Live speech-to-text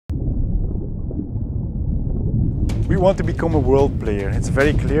We want to become a world player. It's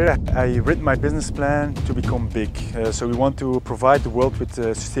very clear. I written my business plan to become big. So we want to provide the world with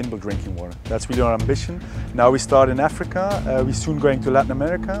sustainable drinking water. That's really our ambition. Now we start in Africa. We're soon going to Latin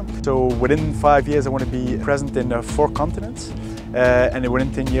America. So within 5 years I want to be present in 4 continents. And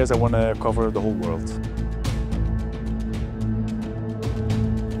within 10 years I want to cover the whole world.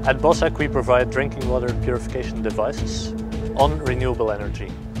 At Bosaq we provide drinking water purification devices on renewable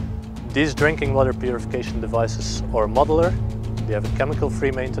energy. These drinking water purification devices are modular, they have a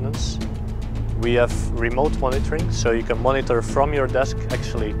chemical-free maintenance. We have remote monitoring, so you can monitor from your desk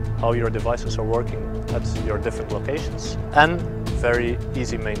actually how your devices are working at your different locations. And very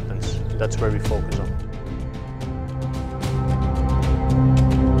easy maintenance, that's where we focus on.